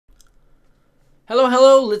Hello,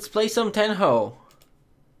 hello, let's play some Tenhou.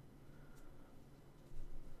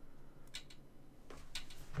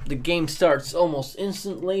 The game starts almost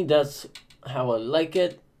instantly, that's how I like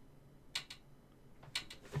it.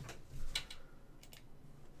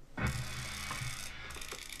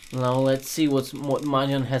 Now let's see what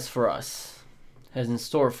Mahjong has in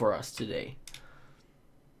store for us today.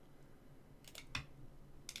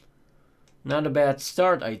 Not a bad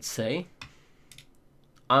start, I'd say.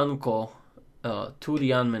 Anko,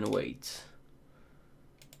 Turianmen waits.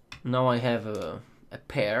 Now I have a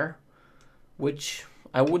pair, which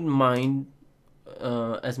I wouldn't mind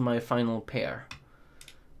as my final pair.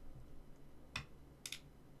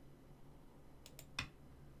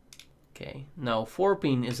 Okay, now 4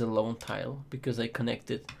 pin is a lone tile because I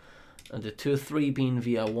connected the 2-3 pin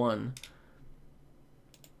via 1.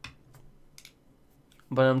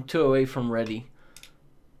 But I'm 2 away from ready.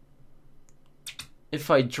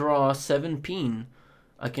 If I draw 7 pin,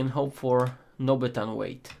 I can hope for Nobetan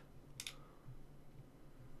wait.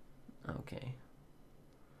 Okay.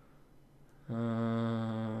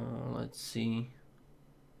 Let's see.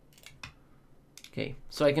 Okay,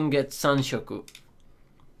 so I can get Sanshoku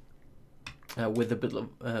with a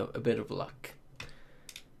bit of luck.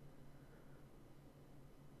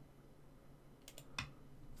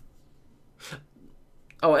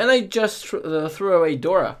 Oh, and I just threw away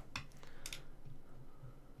Dora.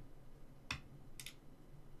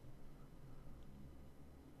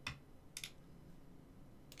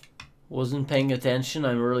 Wasn't paying attention,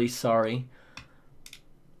 I'm really sorry.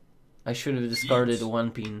 I should have discarded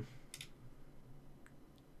 1 pin.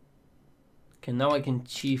 Okay, now I can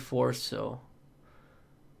Chi Force, so.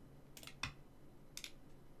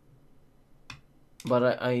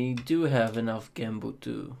 But I do have enough Gembu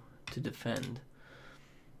to defend.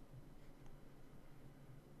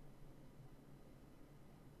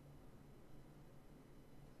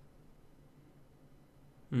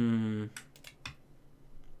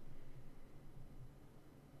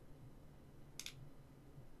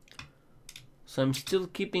 So I'm still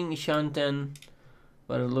keeping Ishanten,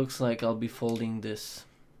 but it looks like I'll be folding this.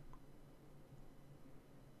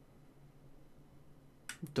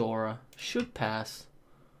 Dora should pass.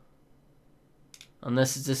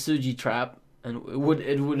 Unless it's a Suji trap, and it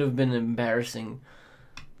would have been embarrassing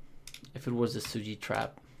if it was a Suji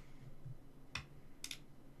trap.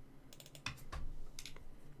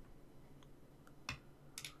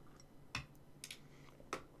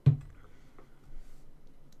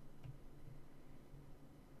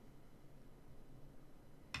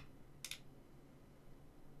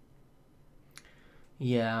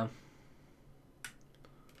 Yeah.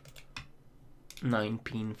 9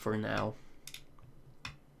 pin for now.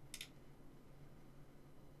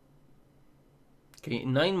 Okay,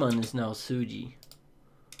 9 man is now Suji.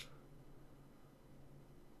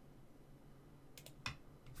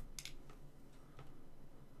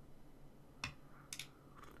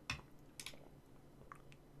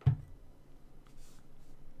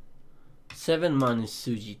 Seven man is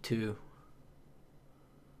Suji too.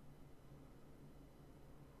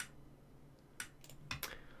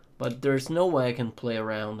 But there's no way I can play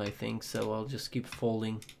around, I think, so I'll just keep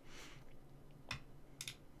folding.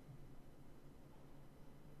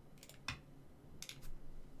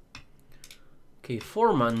 Okay,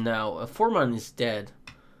 4 man now. 4 man is dead.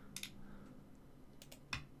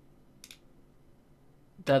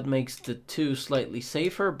 That makes the 2 slightly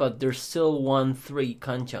safer, but there's still 1-3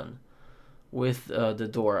 Kanchan with the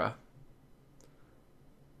Dora.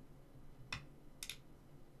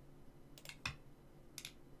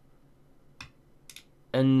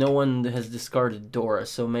 And no one has discarded Dora,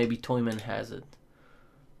 so maybe Toyman has it.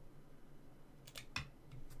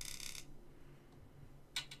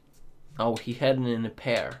 Oh, he had it in a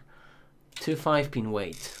pair. 2 5-pin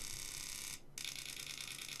wait.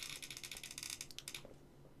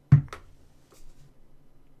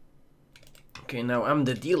 Okay, now I'm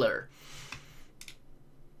the dealer.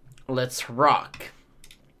 Let's rock.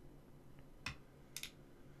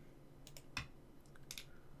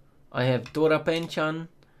 I have Dora Penchan.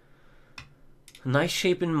 Nice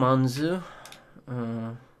shape in Manzu.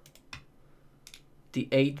 The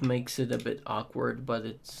 8 makes it a bit awkward, but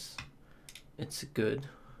it's good.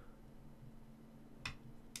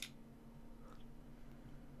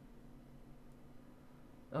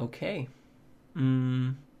 Okay.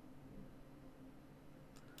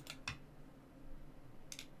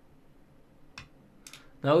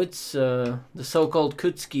 Now it's the so-called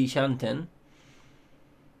Kutsuki Shanten.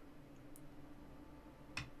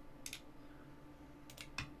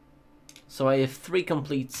 So I have 3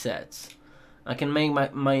 complete sets. I can make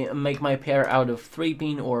my pair out of 3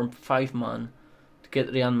 pin or 5 man.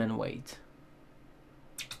 get Ryanman weight.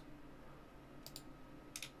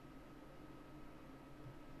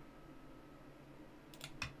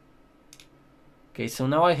 Okay, so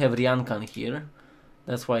now I have Ryankan here.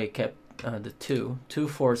 That's why I kept the 2. 2,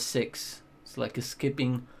 4, 6. It's like a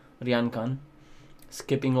skipping Ryankan.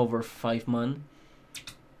 Skipping over 5 mon.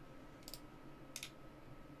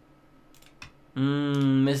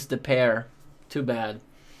 Missed the pair. Too bad.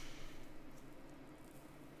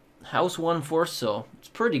 House 1 4 so. It's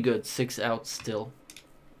pretty good. 6 out still.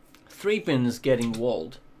 3 pin is getting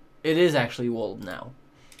walled. It is actually walled now.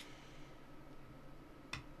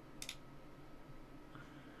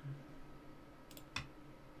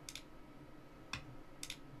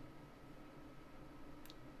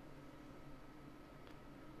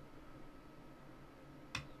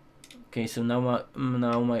 Okay, so now my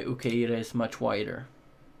ukeira is much wider.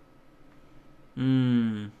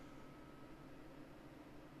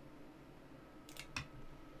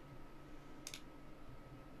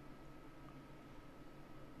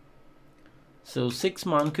 So 6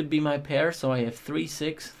 mon could be my pair, so I have 3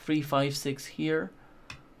 6, 3 5 6 here.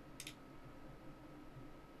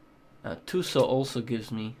 2 so also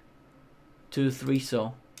gives me 2 3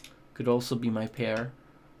 so could also be my pair.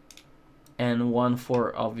 And 1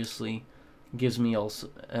 4 obviously gives me also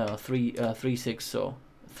 3 6 so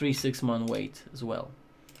 3 6 mon weight as well.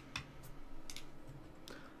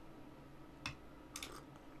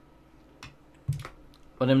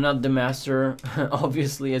 But I'm not the master,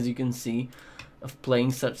 obviously, as you can see, of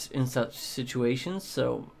playing in such situations,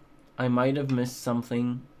 so I might have missed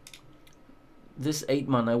something. This 8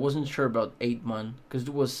 mon, I wasn't sure about 8 mon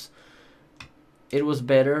because it was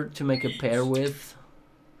better to make a pair with.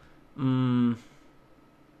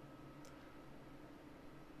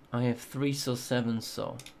 I have 3 so 7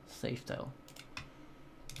 so safe tile.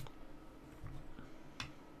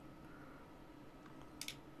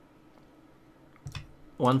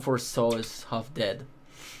 One for so is half dead.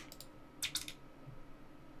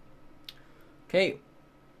 Okay,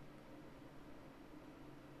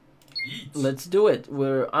 let's do it.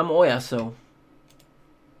 I'm Oya, so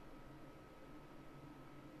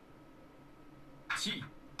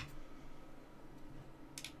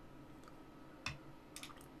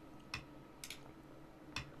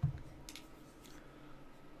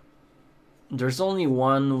there's only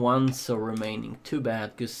one so remaining. Too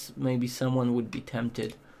bad, because maybe someone would be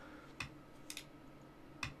tempted.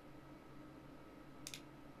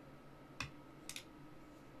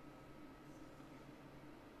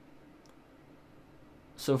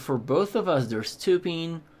 So for both of us, there's 2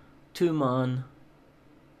 pin, 2 mon,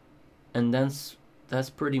 and that's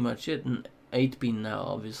pretty much it. And 8 pin now,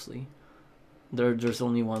 obviously. There's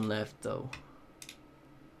only 1 left though.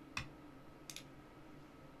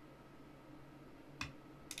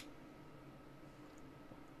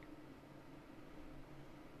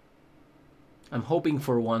 I'm hoping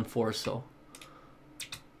for 1 4 so.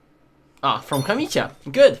 Ah, from Kamicha.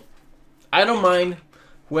 Good. I don't mind.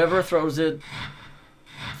 Whoever throws it.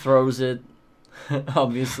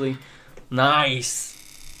 Obviously. Nice.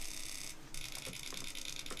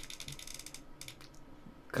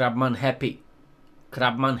 Crabman happy.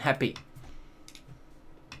 Crabman happy.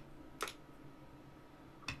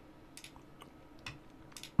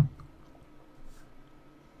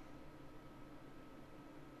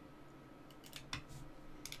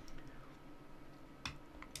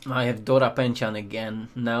 I have Dora Penchan again.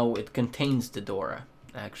 Now it contains the Dora,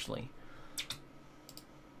 actually.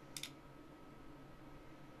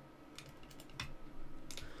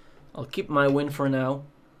 I'll keep my win for now.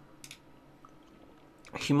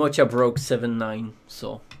 Himocha broke 7-9,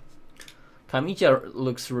 so Kamicha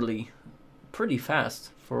looks really pretty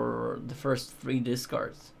fast for the first 3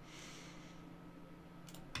 discards.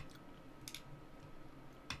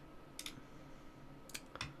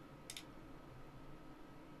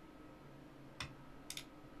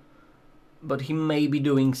 But he may be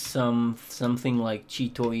doing something like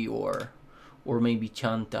Chitoi or maybe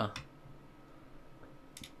Chanta.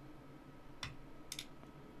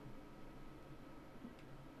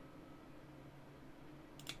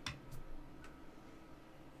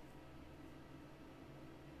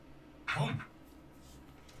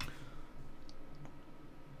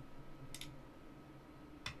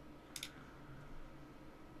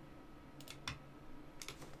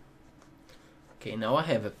 Okay, now I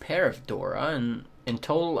have a pair of Dora, and in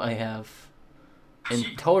total I have, I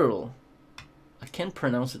can't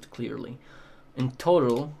pronounce it clearly. In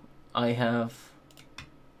total, I have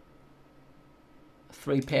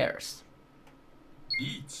 3 pairs.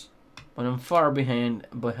 But I'm far behind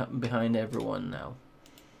everyone now.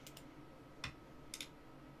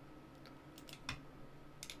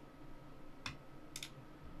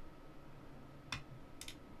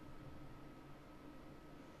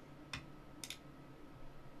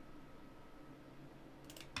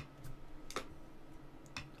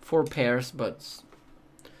 4 pairs, but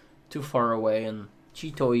too far away, and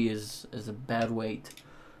qote is a bad weight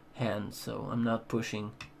hand, so I'm not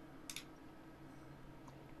pushing.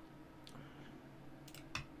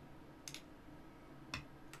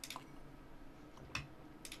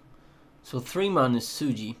 So 3 man is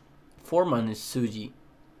suji, 4 man is suji.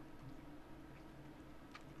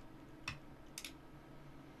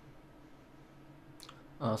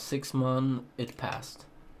 Six man, it passed.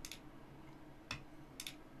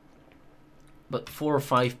 But 4 or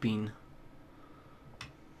 5 pin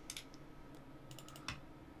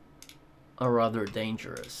are rather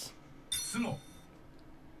dangerous.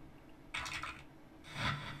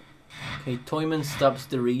 Okay, Toyman stops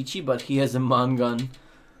the Riichi, but he has a Mangan,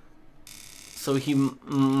 so he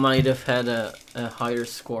might have had a higher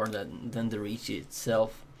score than the Riichi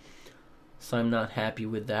itself. So I'm not happy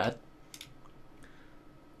with that.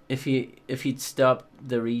 If he'd stopped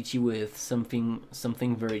the Riichi with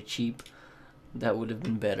something very cheap, that would have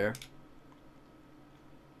been better.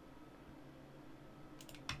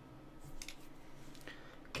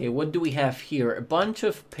 Okay, what do we have here? A bunch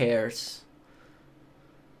of pairs.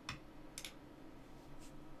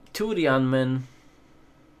 2 Rianmen.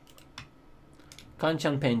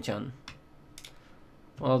 Kanchan Penchan.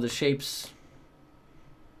 Well, the shape's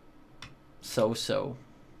so-so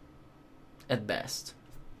at best.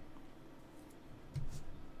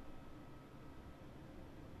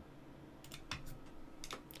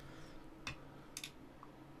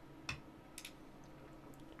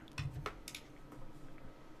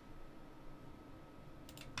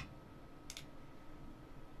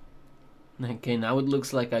 Okay, now it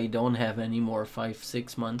looks like I don't have any more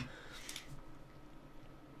 5-6 man.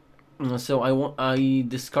 So I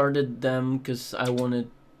discarded them because I wanted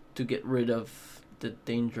to get rid of the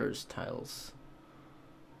dangerous tiles.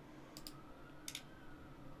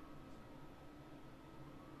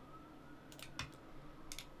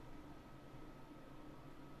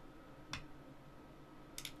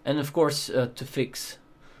 And of course to fix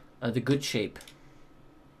the good shape.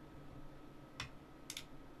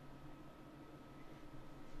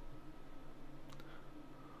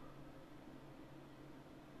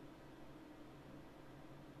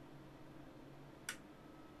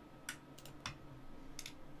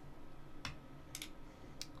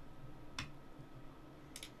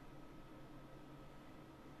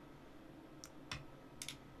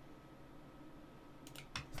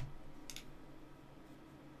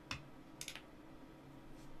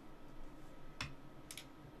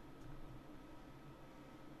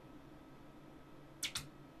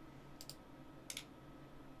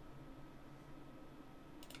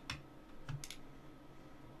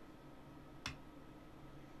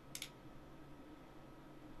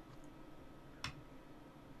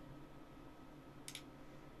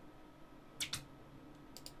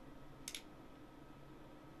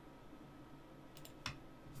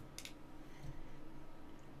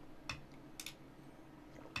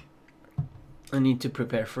 I need to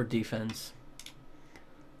prepare for defense.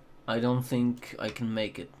 I don't think I can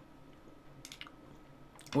make it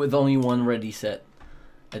with only one ready set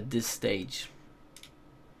at this stage.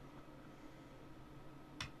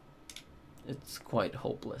 It's quite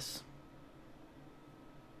hopeless.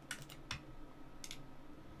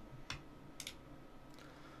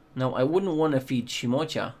 Now I wouldn't want to feed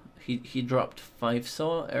Shimocha. He dropped 5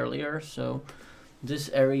 saw earlier, so this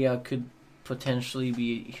area could potentially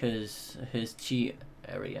be his chi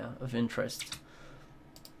area of interest.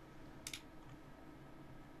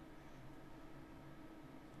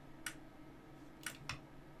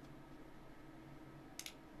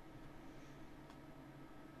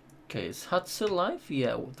 Okay, is Hut still alive?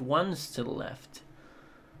 Yeah, with 1 still left.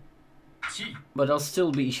 But I'll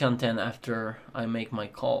still be Shanten after I make my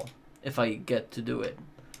call, if I get to do it.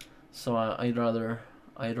 So I'd rather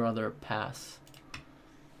pass.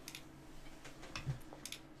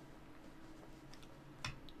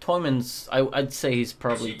 Toyman's, I'd say he's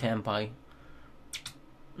probably Tenpai.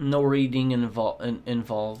 No reading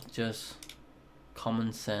involved, just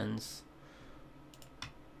common sense.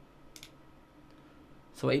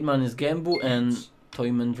 So 8 man is Genbu, and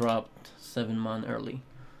Toyman dropped 7 man early.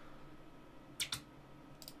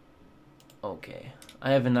 Okay, I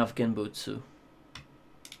have enough Genbutsu.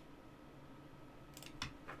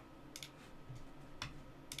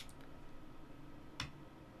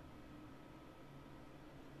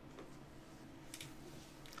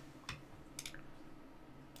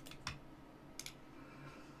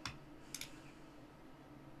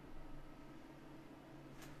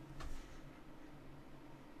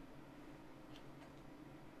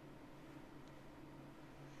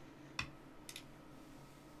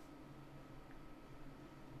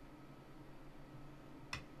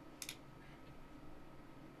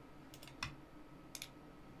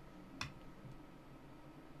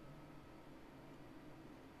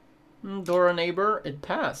 Dora neighbor, it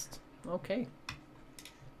passed. Okay.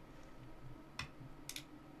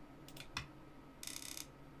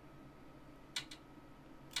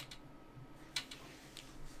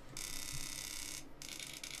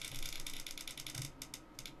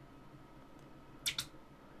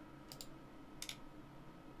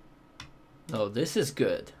 Oh, this is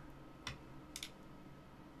good.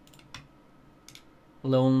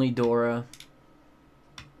 Lonely Dora.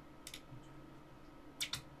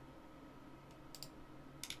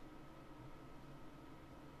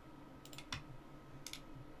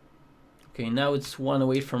 Okay, now it's one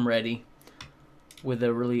away from ready with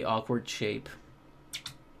a really awkward shape.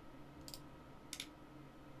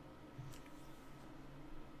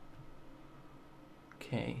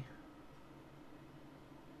 Okay.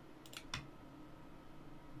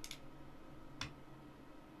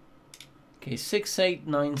 Okay, 6, 8,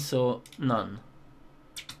 9, so none.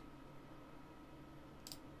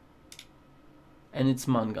 And it's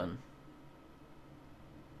Mangan.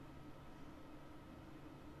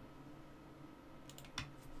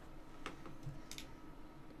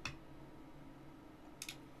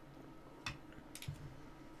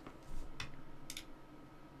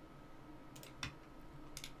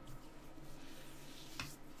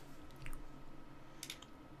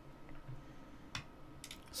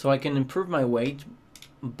 So I can improve my weight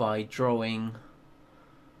by drawing.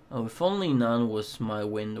 Oh, if only none was my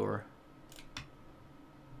wind or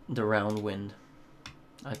the round wind.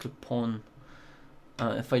 I could pawn.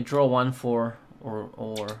 If I draw 1, 4,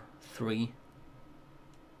 or 3,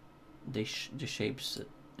 the shapes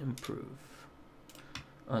improve.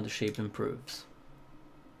 The shape improves.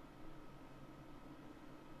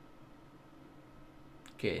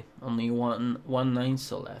 Okay, only one 9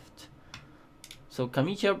 so left. So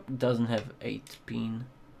Kamicha doesn't have 8 pin,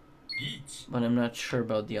 but I'm not sure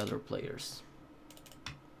about the other players.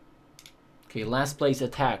 Okay, last place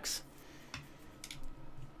attacks.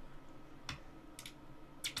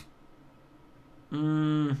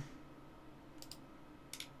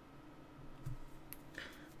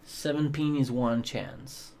 Seven pin is one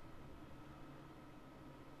chance.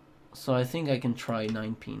 So I think I can try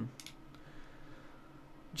 9 pin.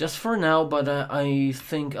 Just for now, but I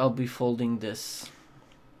think I'll be folding this.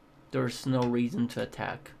 There's no reason to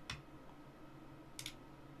attack.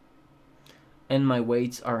 And my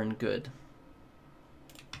weights aren't good.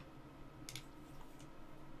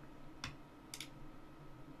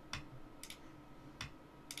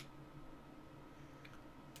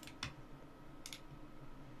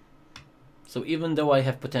 So even though I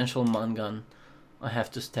have potential Mangan, I have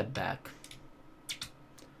to step back.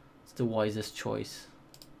 It's the wisest choice.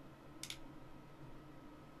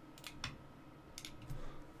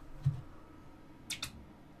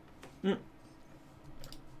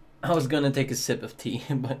 I was gonna take a sip of tea,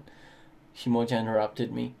 but Shimoja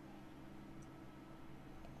interrupted me.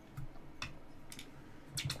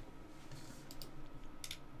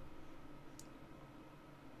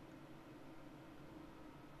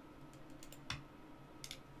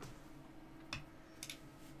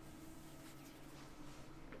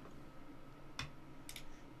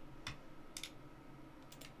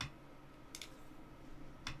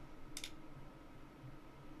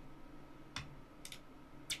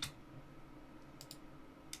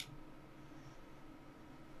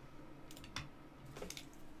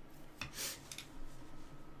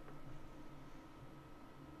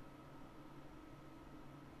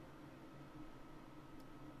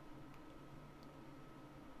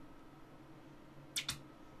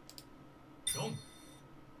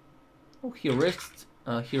 Oh, he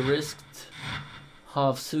risked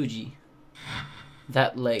half Suji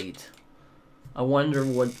that late. I wonder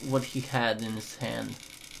what he had in his hand.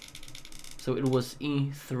 So it was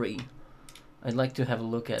E3. I'd like to have a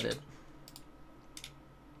look at it.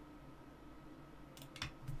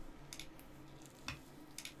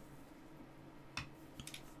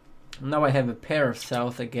 Now I have a pair of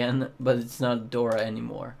South again, but it's not Dora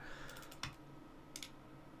anymore.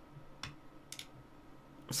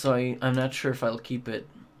 So I'm not sure if I'll keep it.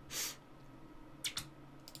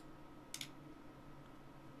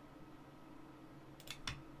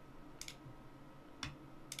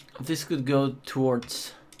 This could go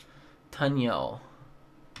towards Tenhou,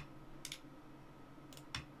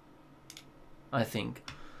 I think.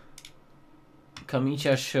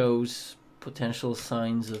 Kamicha shows potential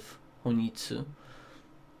signs of Honitsu.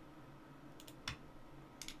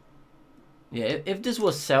 Yeah, if this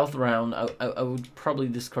was South round, I would probably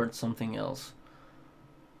discard something else.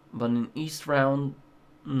 But in East round,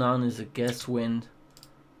 none is a guess wind.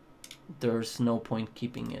 There's no point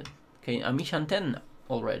keeping it. Okay, Amishanten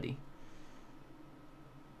already.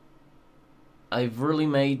 I've really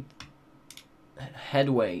made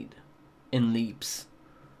headway in leaps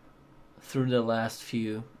through the last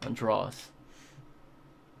few draws.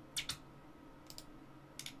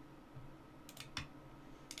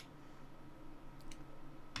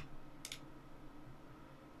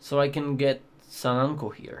 So I can get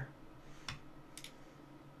Sananko here.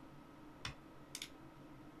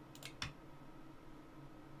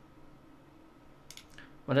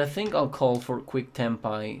 But I think I'll call for quick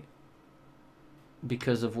tempai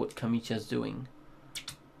because of what Kamicha's doing.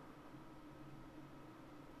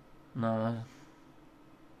 Nah.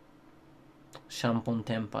 Shampon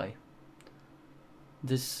tempai.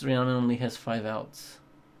 This Rhiannon only has 5 outs.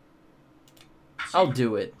 I'll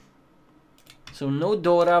do it. So no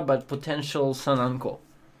Dora, but potential Sananko.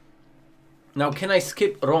 Now can I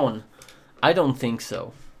skip Ron? I don't think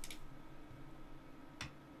so.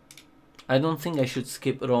 I don't think I should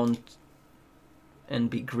skip Ron and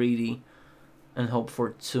be greedy and hope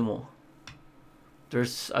for Tsumo.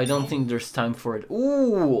 I don't think there's time for it.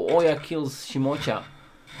 Ooh, Oya kills Shimocha.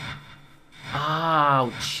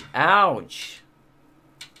 Ouch, ouch.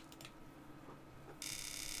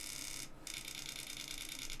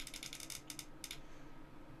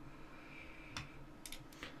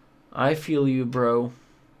 I feel you, bro.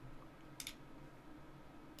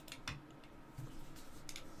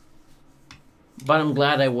 But I'm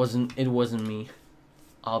glad it wasn't me,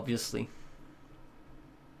 obviously.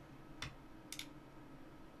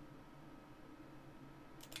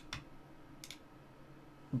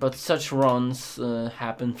 But such runs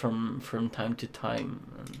happen from time to time.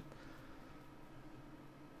 And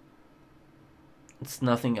it's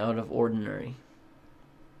nothing out of ordinary.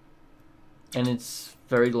 And it's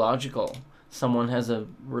very logical. Someone has a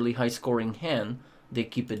really high scoring hand, they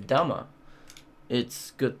keep it Dama.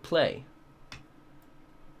 It's good play.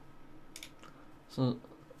 So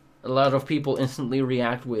a lot of people instantly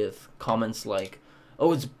react with comments like,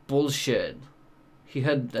 oh, it's bullshit. He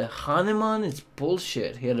had a Haneman, it's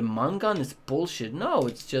bullshit. He had a Mangan, it's bullshit. No,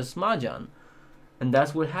 it's just Mahjong. And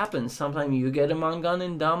that's what happens. Sometimes you get a Mangan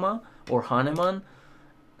in Dama or Haneman.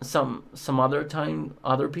 Some other time,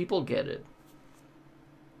 other people get it.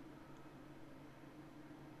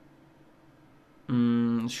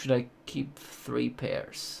 Should I keep 3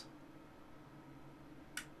 pairs?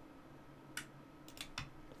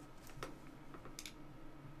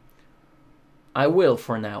 I will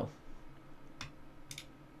for now.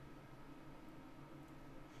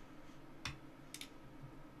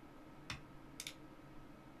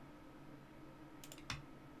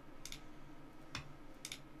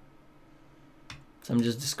 So I'm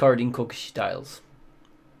just discarding Kokishi tiles.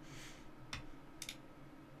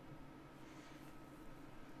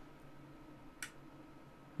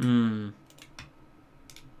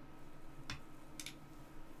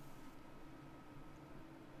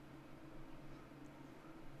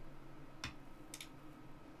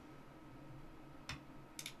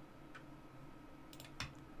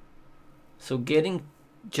 So getting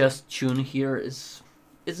just Chun here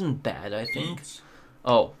isn't bad, I think.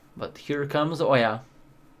 Oh, but here comes Oya.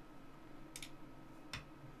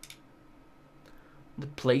 The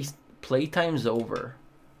playtime's over.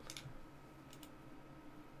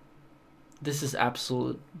 This is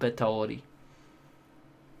absolute Betaori.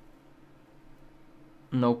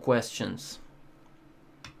 No questions.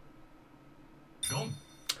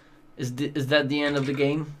 Is that the end of the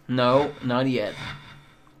game? No, not yet.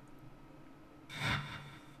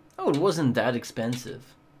 Oh, it wasn't that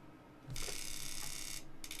expensive.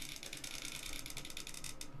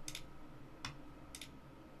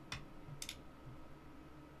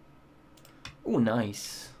 Oh,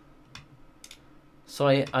 nice. So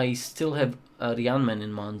I still have Ryanmen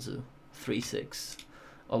in Manzu, 3/6,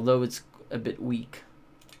 although it's a bit weak.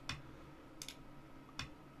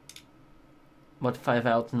 But 5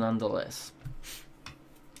 out nonetheless.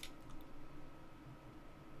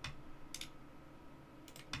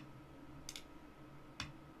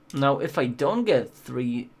 Now, if I don't get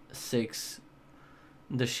 3/6,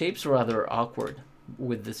 the shape's rather awkward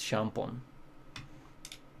with this Shampon.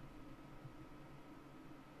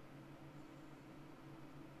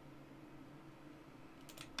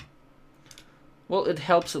 Well, it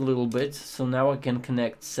helps a little bit, so now I can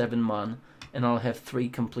connect 7 man, and I'll have 3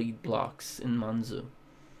 complete blocks in Manzu.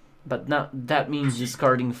 But that means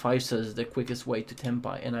discarding 5 is the quickest way to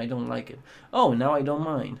Tempai, and I don't like it. Oh, now I don't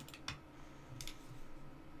mind.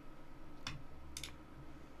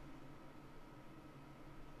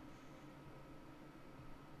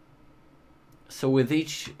 So with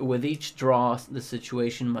each draw, the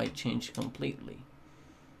situation might change completely.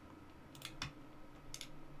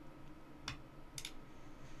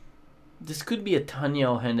 This could be a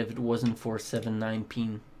Tenhou hand if it wasn't for 7-9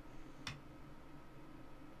 pin.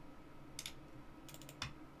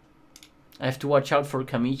 I have to watch out for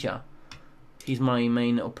Kamicha. He's my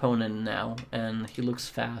main opponent now, and he looks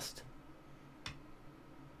fast.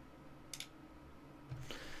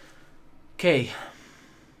 Okay.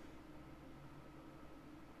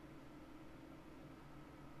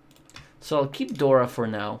 So I'll keep Dora for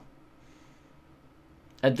now.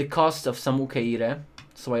 At the cost of Samukeire.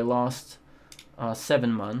 So I lost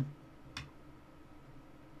 7 man.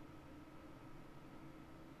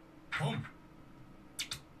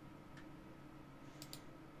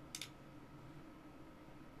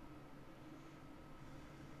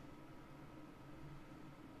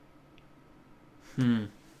 Hmm.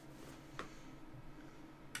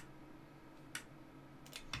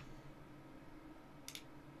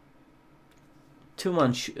 2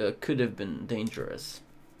 man could have been dangerous.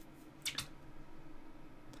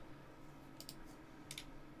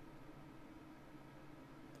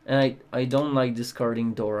 And I don't like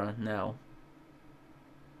discarding Dora now.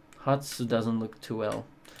 Hatsu doesn't look too well.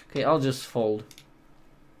 Okay, I'll just fold.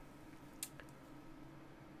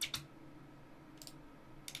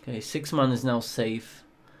 Okay, 6 man is now safe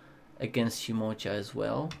against Shimocha as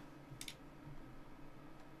well.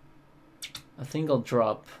 I think I'll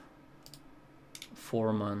drop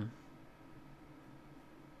 4 man.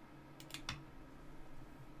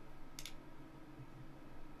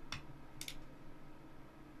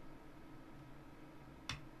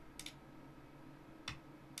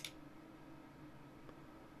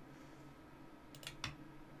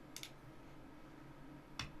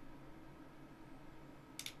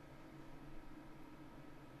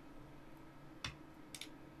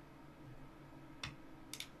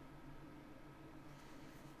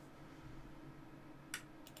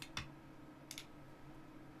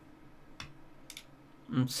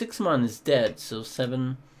 Mm, 6 man is dead, so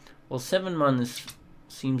 7. Well, 7 man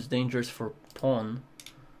seems dangerous for pawn.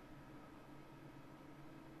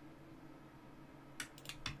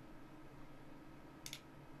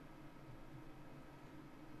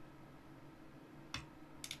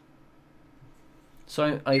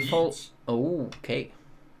 So I fall. Oh, okay.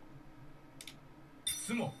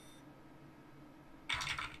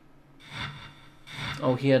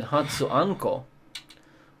 Oh, he had Hatsu Anko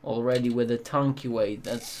already with a Tanki weight.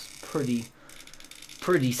 That's pretty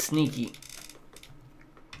sneaky.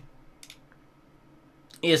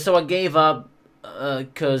 Yeah, so I gave up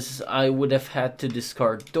because I would have had to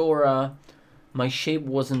discard Dora. My shape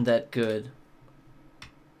wasn't that good.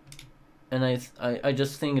 And I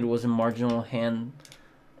just think it was a marginal hand.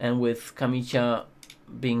 And with Kamicha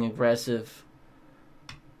being aggressive,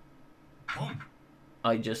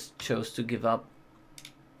 I just chose to give up.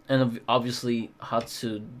 And obviously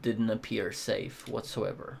Hatsu didn't appear safe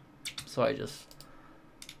whatsoever. So I just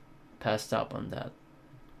passed up on that.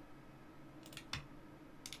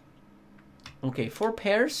 Okay, 4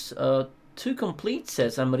 pairs, 2 complete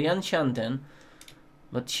sets. I'm Rian Shanten,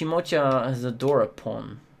 but Shimocha has a Dora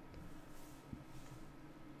pawn.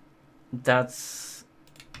 That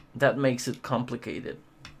makes it complicated.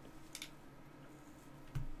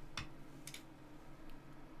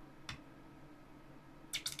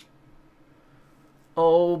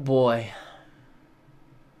 Oh boy.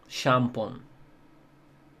 Shampon.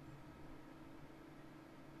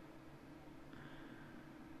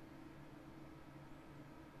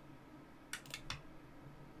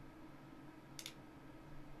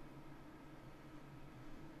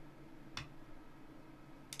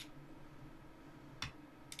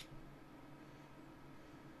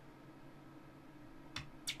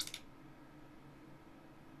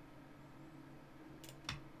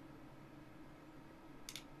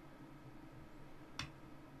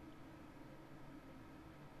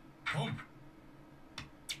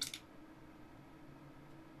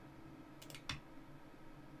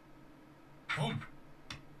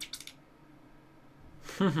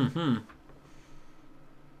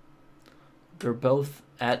 They're both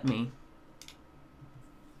at me.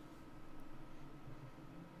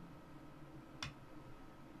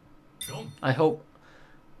 I hope.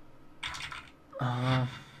 I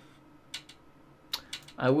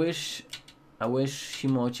wish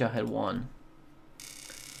Shimocha had won.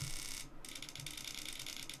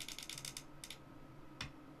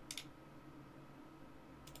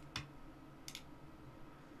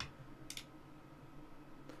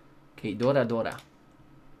 Okay, Dora Dora.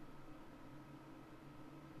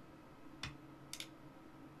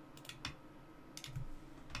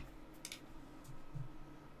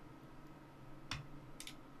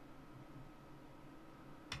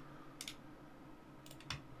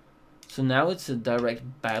 So now it's a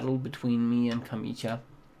direct battle between me and Kamicha.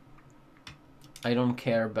 I don't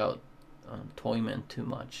care about Toyman too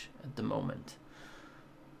much at the moment.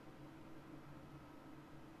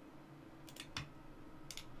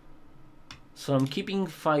 So I'm keeping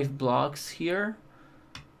 5 blocks here,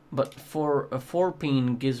 but for a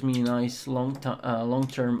 4-pin gives me a nice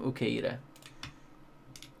long-term ukeire.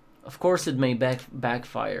 Of course it may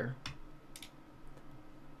backfire,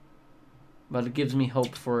 but it gives me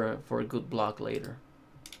hope for a good block later.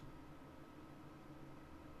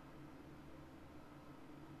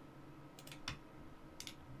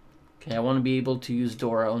 Okay, I want to be able to use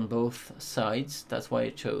Dora on both sides. That's why I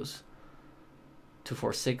chose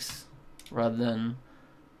 2-4-6 rather than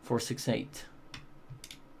 4-6-8.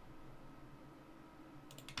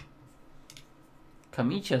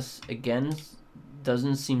 Kamicha's again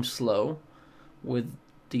doesn't seem slow with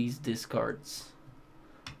these discards.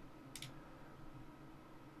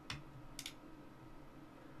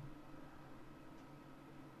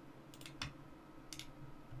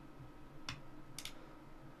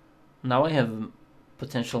 Now I have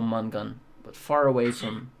potential Mangan, but far away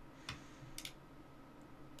from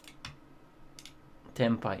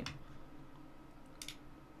Tenpai.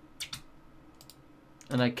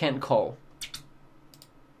 And I can't call.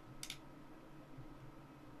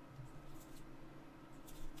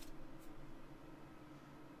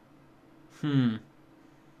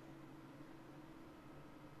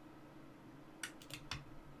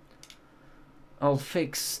 I'll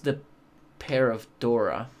fix the pair of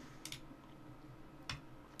Dora.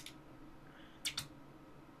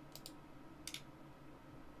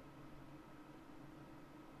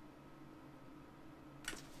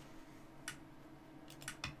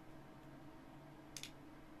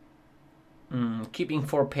 Keeping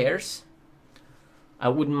 4 pairs. I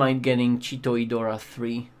wouldn't mind getting Chitoi Dora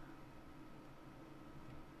 3.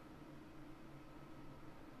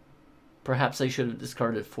 Perhaps I should have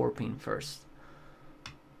discarded 4-pin first.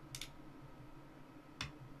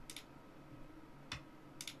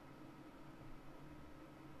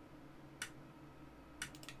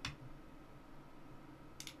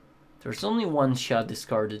 There's only 1 shot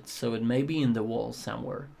discarded, so it may be in the wall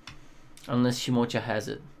somewhere. Unless Shimocha has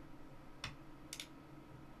it.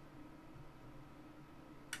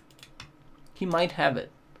 He might have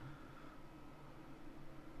it.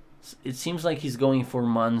 It seems like he's going for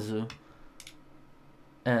Manzu.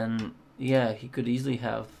 And yeah, he could easily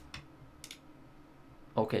have...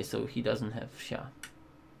 Okay, so he doesn't have Sha.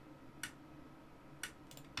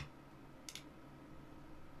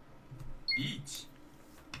 Eat.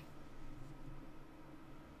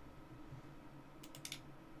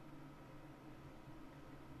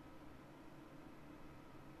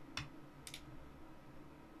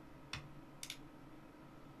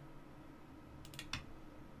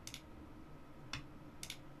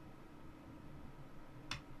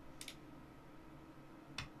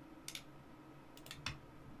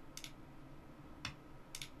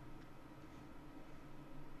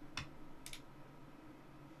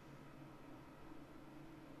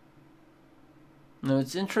 No,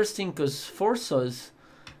 it's interesting because Forso is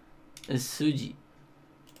Suji.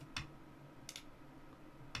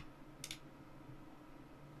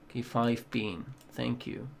 Okay, 5-pin. Thank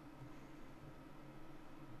you.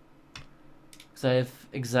 Because I have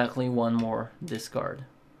exactly 1 more discard.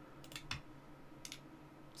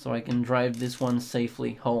 So I can drive this one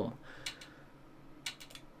safely home.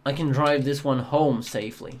 I can drive this one home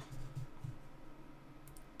safely.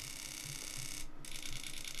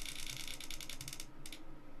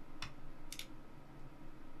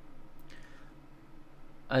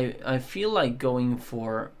 I feel like going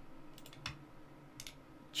for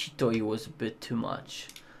Chitoi was a bit too much,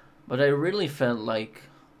 but I really felt like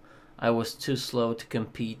I was too slow to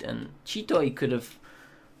compete, and Chitoi could have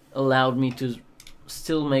allowed me to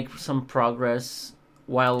still make some progress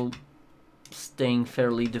while staying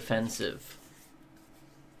fairly defensive.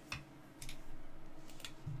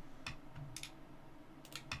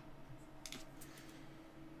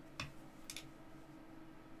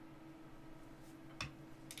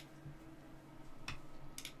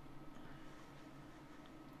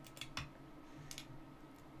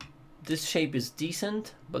 This shape is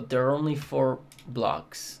decent, but there are only 4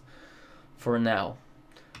 blocks for now.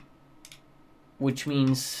 Which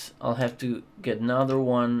means I'll have to get another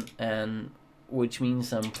one, and which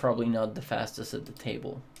means I'm probably not the fastest at the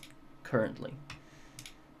table currently.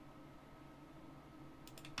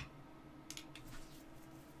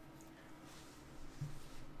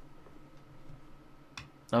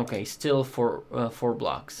 Okay, still 4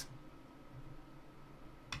 blocks.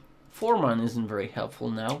 4-man isn't very helpful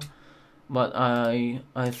now. But I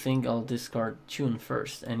think I'll discard Tune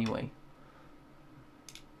first anyway.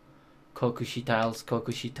 Kokushi tiles,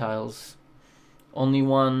 Kokushi tiles. Only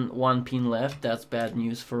one pin left. That's bad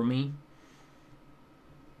news for me.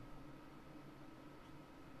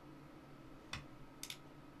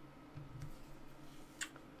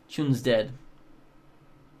 Tune's dead.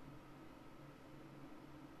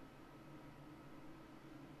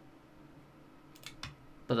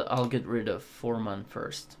 But I'll get rid of 4-man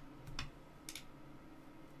first,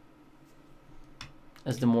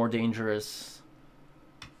 as the more dangerous,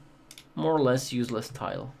 more or less useless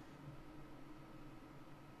tile.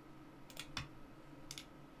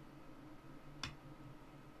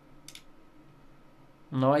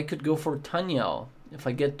 Now I could go for Tenhou if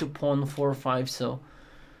I get to pawn 4-5, so,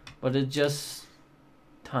 but it just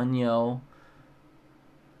Tenhou.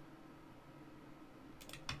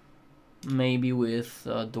 Maybe with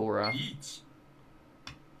Dora.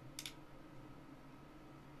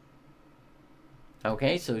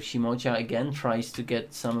 Okay, so Shimocha again tries to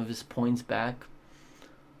get some of his points back.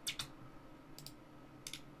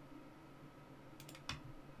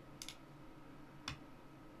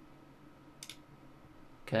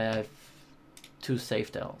 Okay, I have 2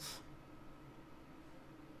 safe tiles.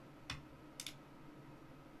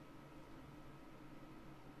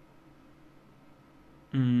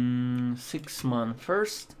 Mm, 6-man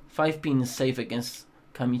first. 5 pin is safe against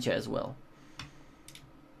Kamicha as well.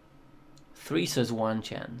 3 says 1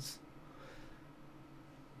 chance.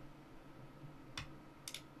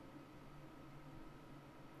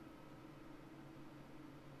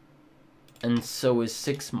 And so is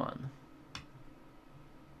 6-man.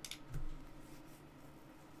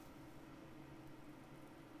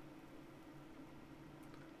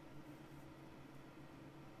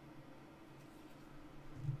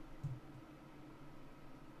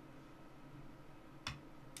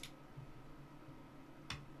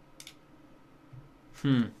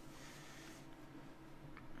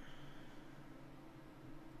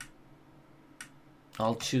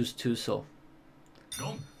 I'll choose Tuso.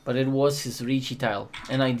 But it was his Ricci tile,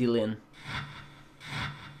 and I deal in.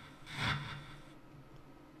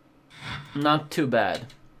 Not too bad.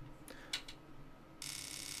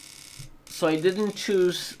 So I didn't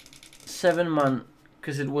choose 7-man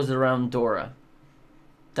because it was around Dora.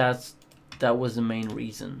 That was the main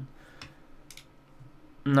reason.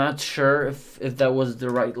 Not sure if that was the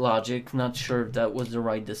right logic. Not sure if that was the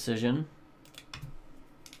right decision.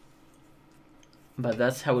 But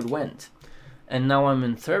that's how it went. And now I'm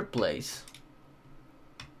in 3rd place.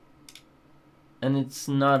 And it's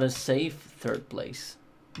not a safe 3rd place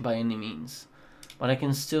by any means. But I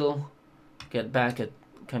can still get back at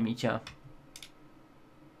Kamicha.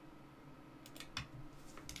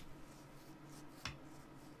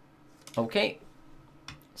 Okay.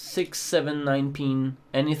 6, 7, 9 pin.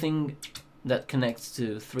 Anything that connects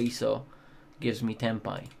to 3 so gives me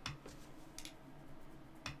Tenpai.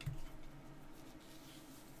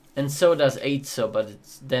 And so does 8 so, but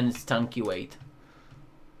then it's Tanki weight.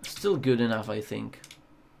 Still good enough, I think,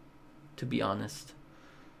 to be honest.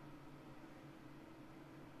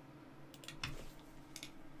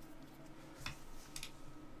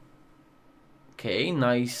 Okay,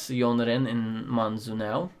 nice Yonren in Manzu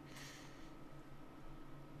now.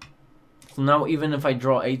 So now even if I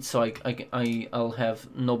draw 8 so I'll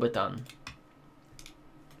have Nobetan.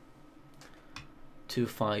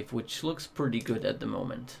 2-5, which looks pretty good at the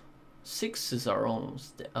moment. 6s are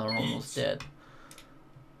almost dead.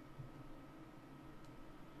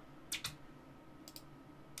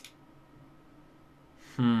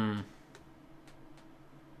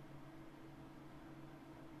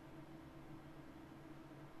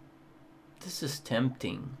 This is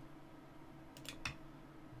tempting.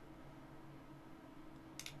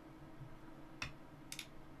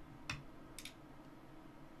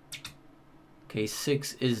 Okay,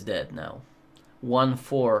 6 is dead now.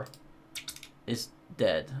 1-4 is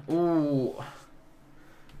dead. Ooh.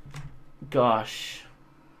 Gosh.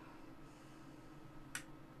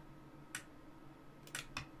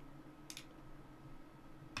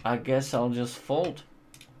 I guess I'll just fold.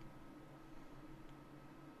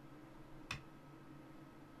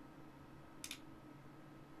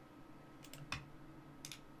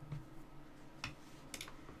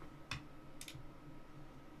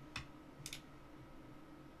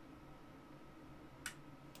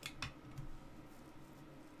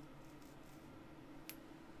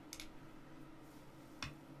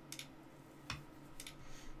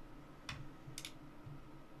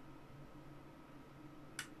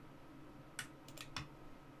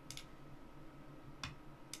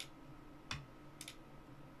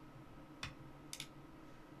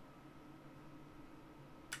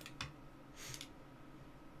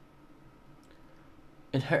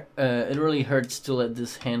 It really hurts to let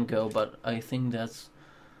this hand go, but I think that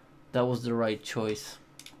was the right choice.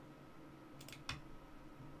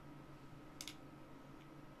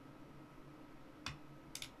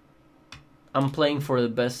 I'm playing for the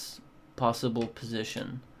best possible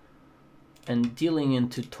position, and dealing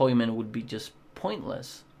into Toyman would be just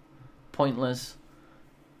pointless. Pointless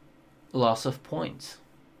loss of points.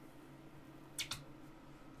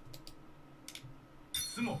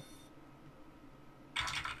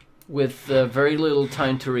 With very little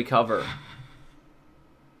time to recover.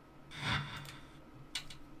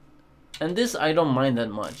 And this I don't mind that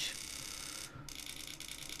much.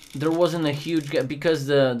 There wasn't a huge gap because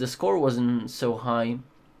the score wasn't so high,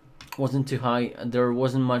 wasn't too high. There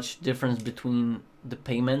wasn't much difference between the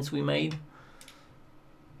payments we made.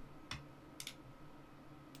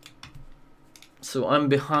 So I'm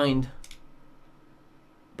behind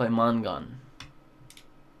by Mangan.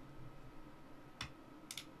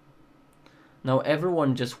 Now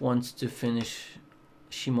everyone just wants to finish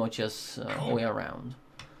Shimocha's way around.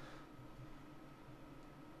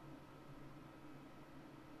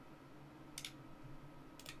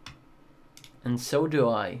 And so do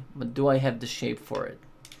I, but do I have the shape for it?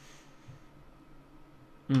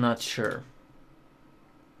 I'm not sure.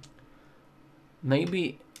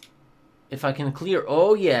 Maybe if I can clear...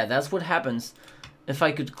 Oh yeah, that's what happens. If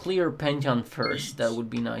I could clear Penchant first, that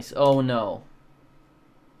would be nice. Oh no.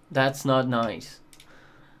 That's not nice.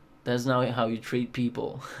 That's not how you treat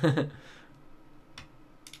people.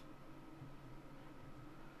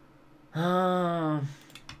 No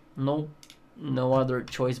other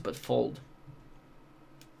choice but fold.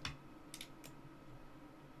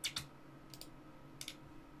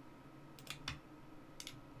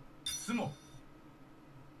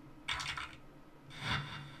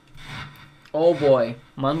 Oh boy,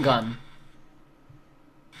 Mangan.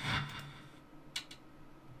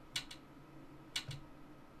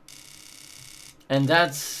 And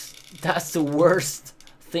that's the worst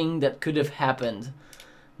thing that could have happened.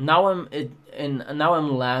 Now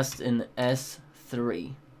I'm last in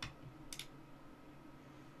S3.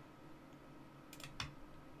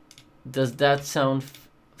 Does that sound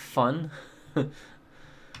fun?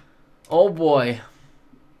 Oh boy.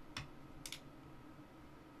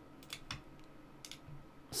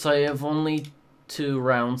 So I have only 2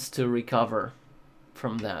 rounds to recover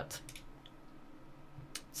from that.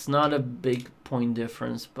 It's not a big point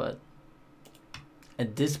difference, but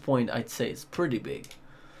at this point I'd say it's pretty big.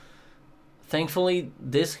 Thankfully,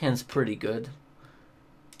 this hand's pretty good.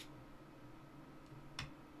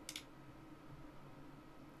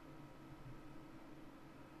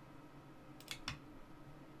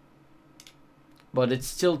 But it's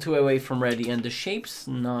still 2 away from ready, and the shape's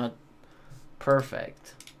not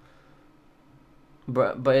perfect.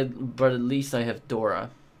 But at least I have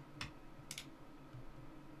Dora.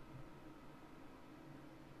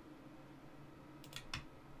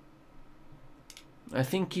 I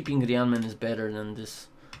think keeping Ryanman is better than this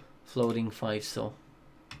floating 5, so.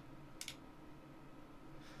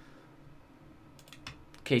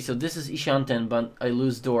 Okay, so this is Ishanten, but I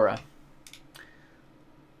lose Dora.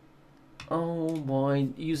 Oh boy,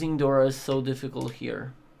 using Dora is so difficult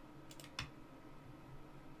here.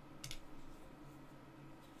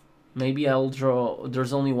 Maybe I'll draw...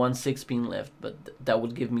 There's only 1 6-pin left, but that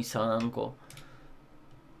would give me Sananko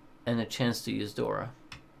and a chance to use Dora.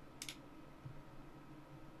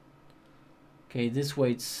 Okay, this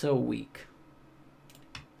way it's so weak.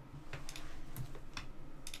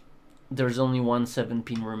 There's only 1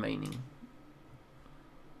 7-pin remaining.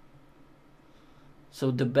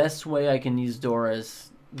 So the best way I can use Dora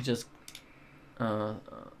is just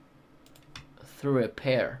through a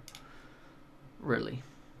pair, really.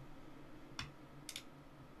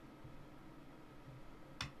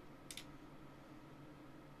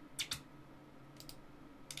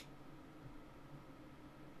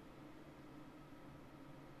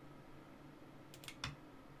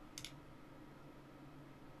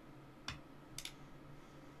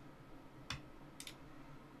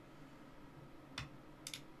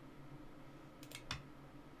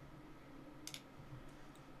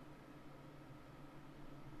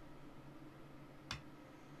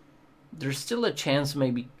 There's still a chance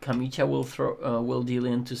maybe Kamicha will deal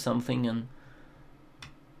into something and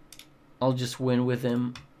I'll just win with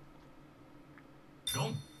him.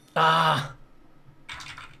 Ah!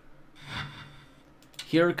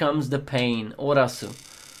 Here comes the pain. Orasu.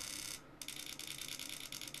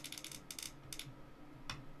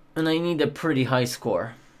 And I need a pretty high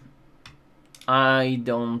score. I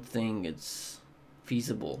don't think it's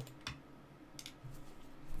feasible.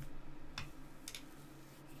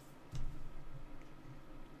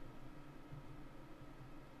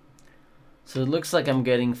 So it looks like I'm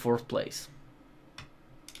getting 4th place.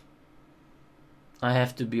 I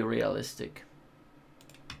have to be realistic.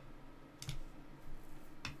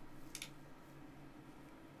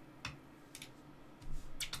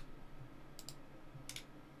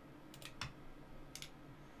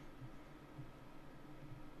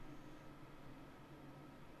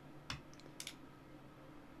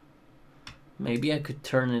 Maybe I could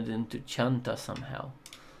turn it into chanta somehow.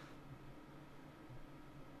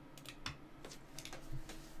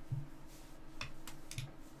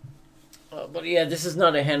 But yeah, this is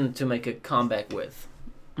not a hand to make a comeback with.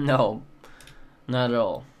 No, not at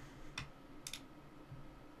all.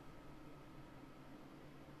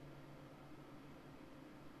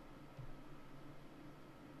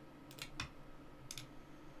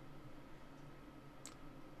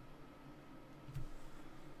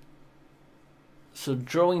 So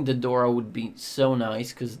drawing the Dora would be so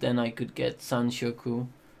nice, because then I could get Sanshoku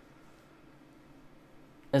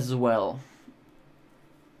as well.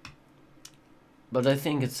 But I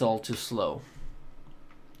think it's all too slow.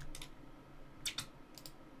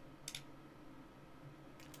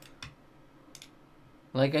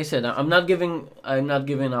 Like I said, I'm not giving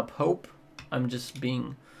up hope. I'm just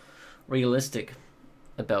being realistic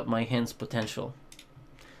about my hand's potential.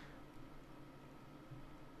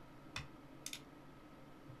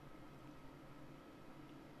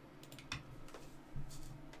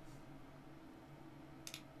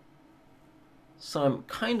 So I'm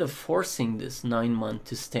kind of forcing this 9-month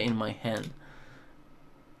to stay in my hand.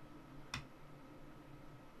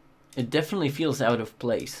 It definitely feels out of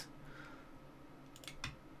place.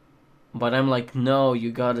 But I'm like, no,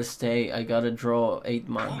 you gotta stay. I gotta draw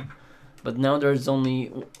 8-month. But now there's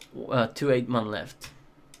only 2 8-month left.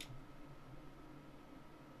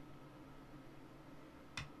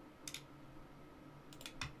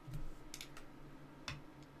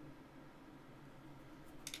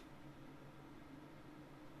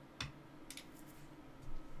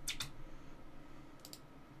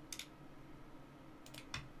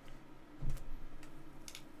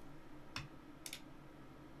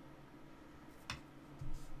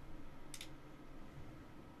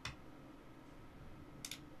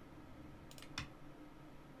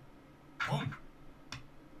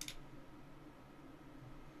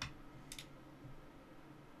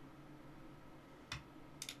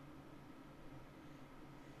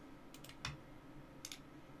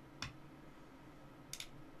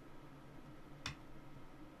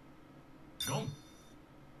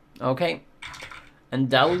 Okay,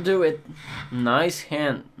 and that'll do it. Nice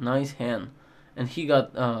hand, nice hand. And he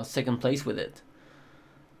got 2nd place with it.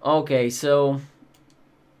 Okay, so,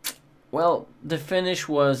 well, the finish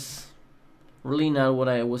was really not what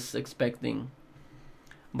I was expecting.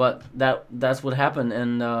 But that's what happened,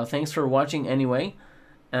 and thanks for watching anyway.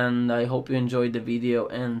 And I hope you enjoyed the video,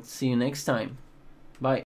 and see you next time. Bye.